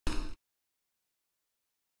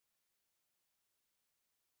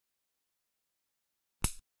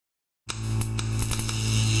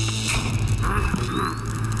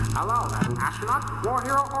astronaut, war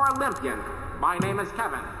hero, or Olympian, my name is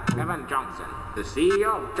Kevin Johnson, the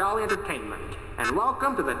CEO of Jolly Entertainment, and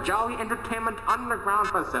welcome to the Jolly Entertainment Underground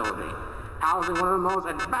Facility. Housing one of the most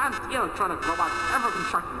advanced electronic robots ever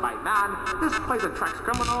constructed by man, this place attracts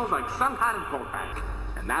criminals like some kind of gold bank.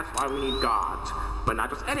 And that's why we need guards. But not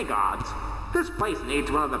just any guards. This place needs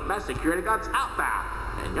one of the best security guards out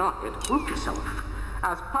there. And you're here to prove yourself.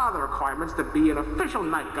 As part of the requirements to be an official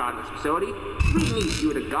night guard in this facility, we need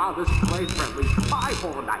you to guard this place for at least 5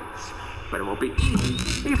 whole nights. But it won't be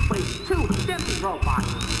easy. We've placed 2 deadly robots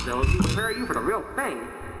in the facility to prepare you for the real thing.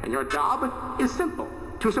 And your job is simple,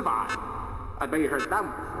 to survive. I bet you heard that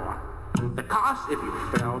one before. The cost, if you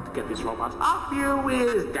fail to get these robots off you,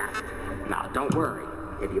 is death. Now, don't worry.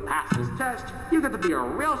 If you pass this test, you get to be a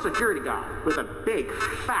real security guard with a big,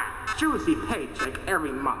 fat, juicy paycheck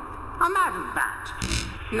every month. Imagine that.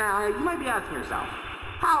 Now, you might be asking yourself,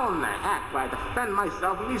 how in the heck would I defend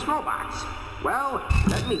myself from these robots? Well,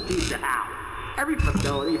 let me teach you how. Every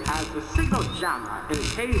facility has a signal jammer in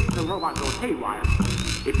case the robot goes haywire.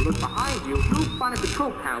 If you look behind you, you'll find a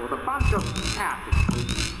control panel with a bunch of tabs.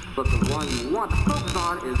 But the one you want to focus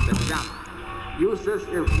on is the jammer. Use this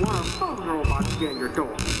if one of both robots get in your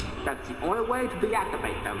door. That's the only way to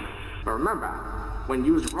deactivate them. But remember, when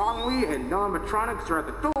used wrongly and no animatronics are at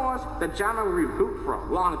the doors, the jammer will reboot for a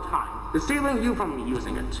long time, disabling you from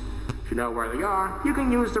using it. If you know where they are, you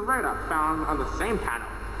can use the radar found on the same panel.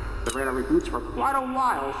 The radar reboots for quite a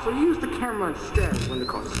while, so use the camera instead when the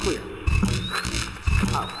coast is clear.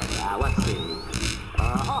 Okay, let's see.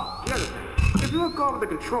 The other thing. If you look over the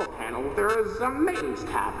control panel, there is a maintenance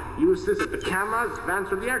tab. Use this if the cameras,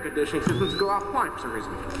 vents, or the air conditioning systems go offline for some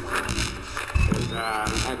reason. Is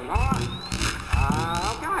anything on?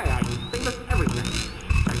 Okay, I think that's everything.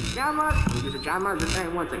 Check the cameras, use the cameras if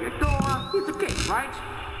anyone's at your door. It's a case, right?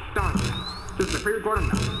 Darn it. This is a pre-recorded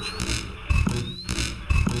message.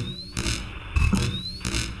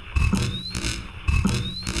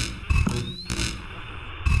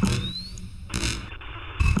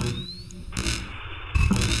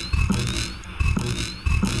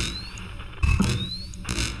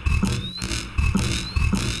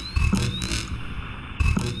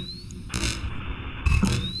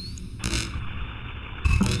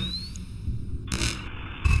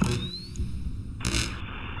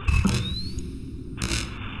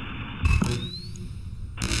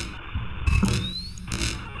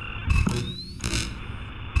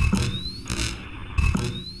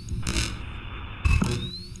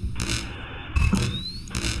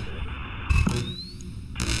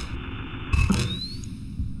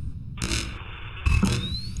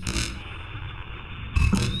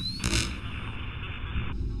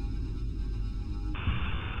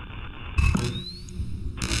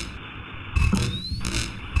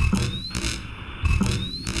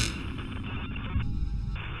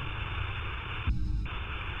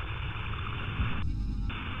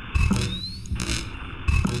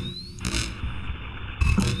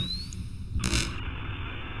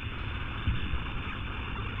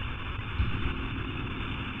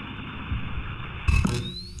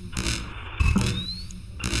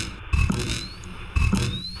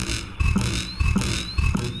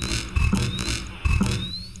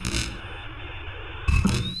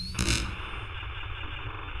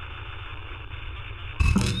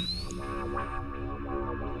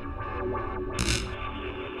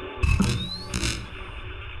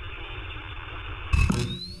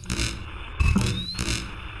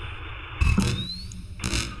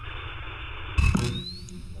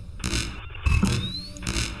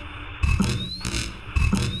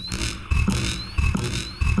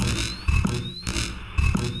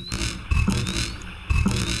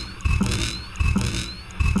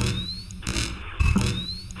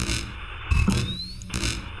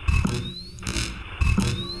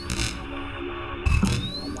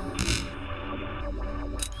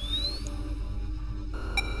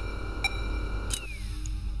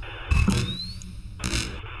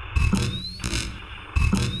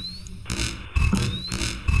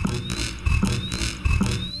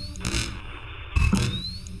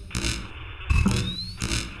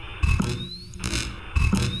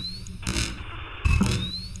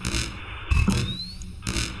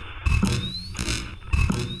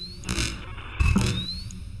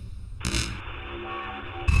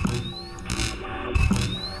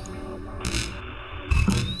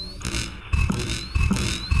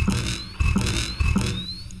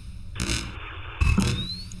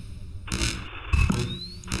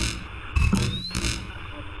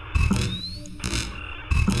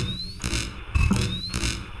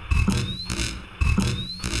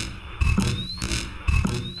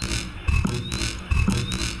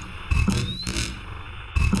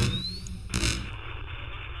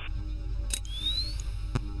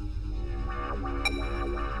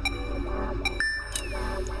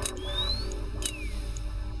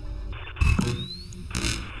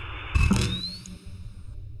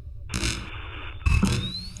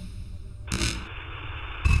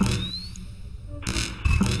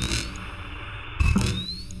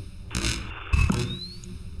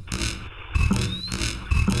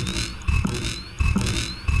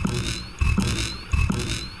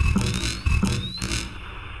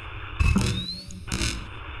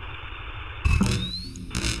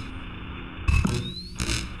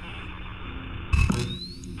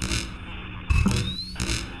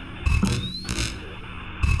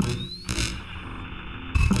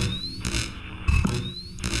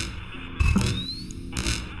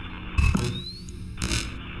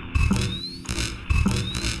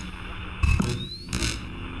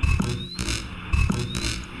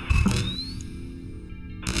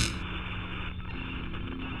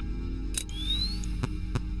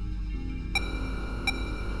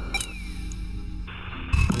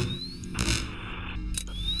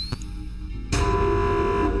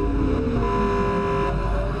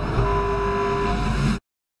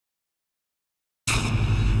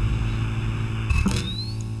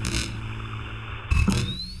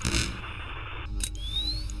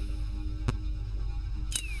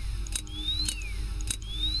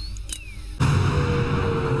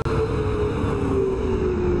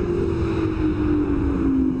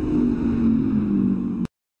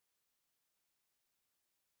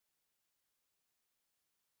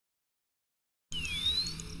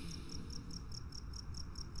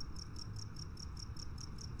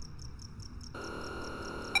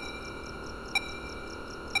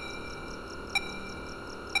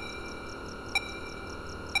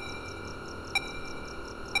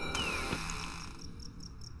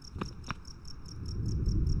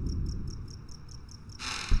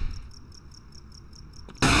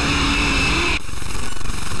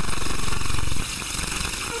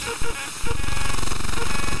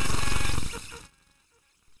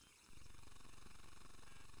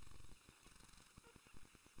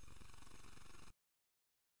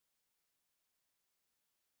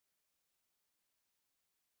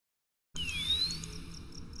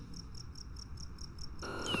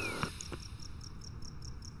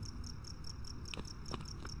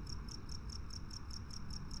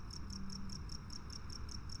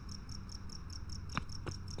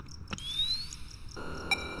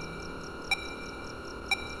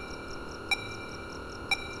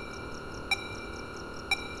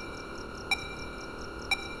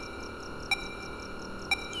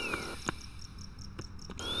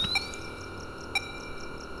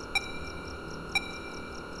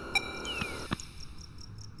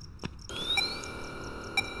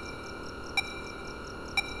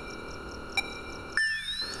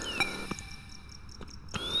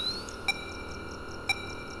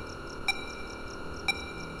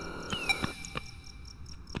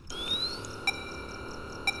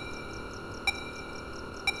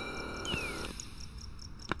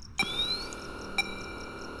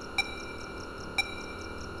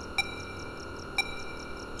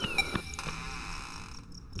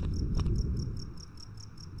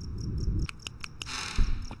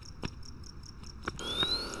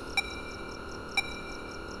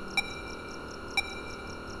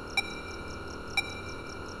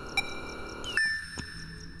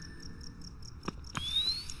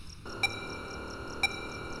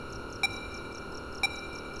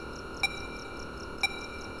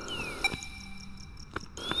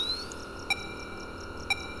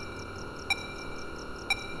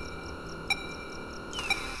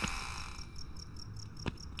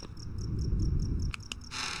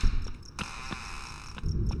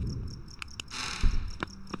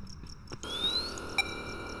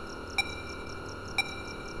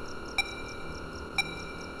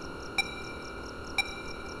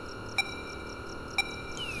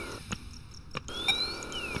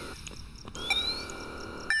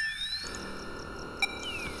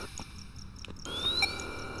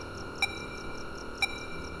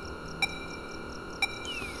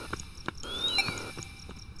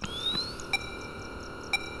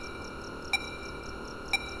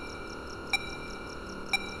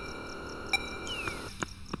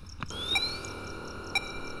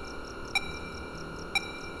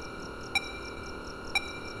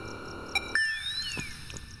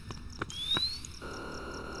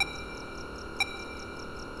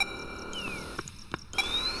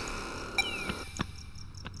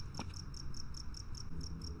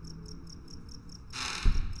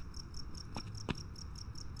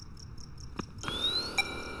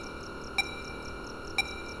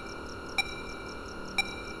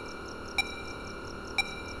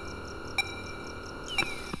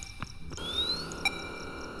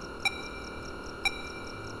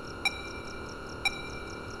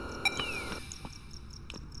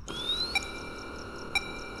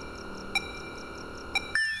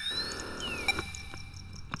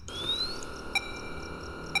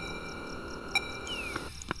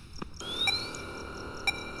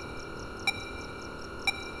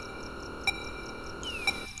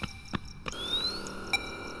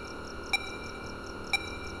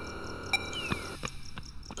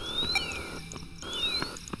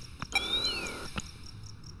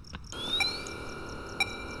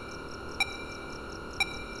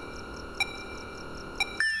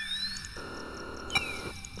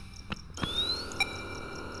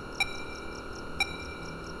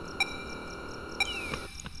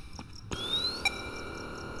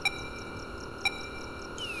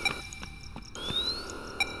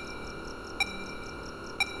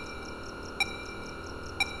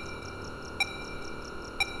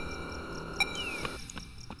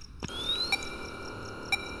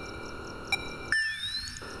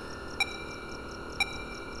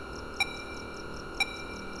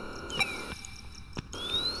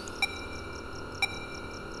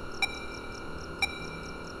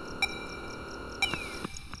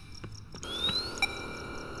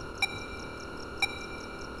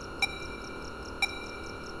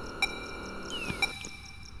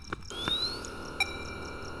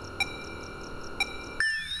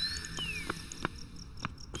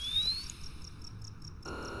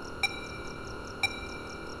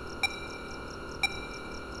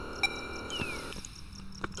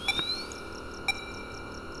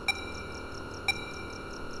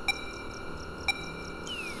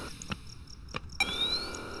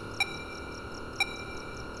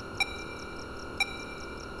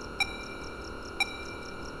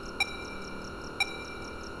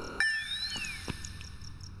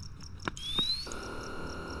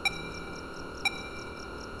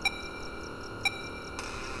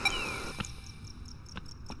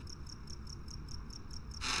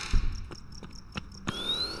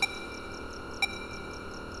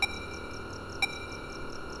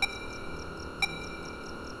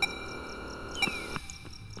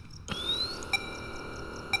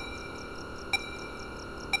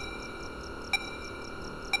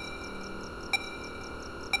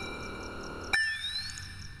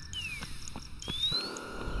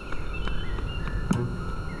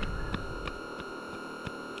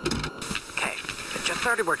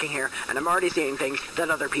 started working here, and I'm already seeing things that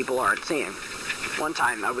other people aren't seeing. One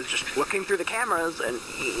time, I was just looking through the cameras, and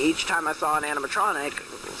each time I saw an animatronic,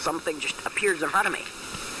 something just appears in front of me.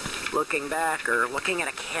 Looking back, or looking at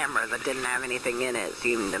a camera that didn't have anything in it,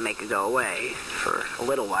 seemed to make it go away, for a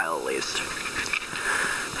little while at least.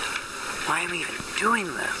 Why am I even doing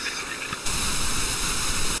this?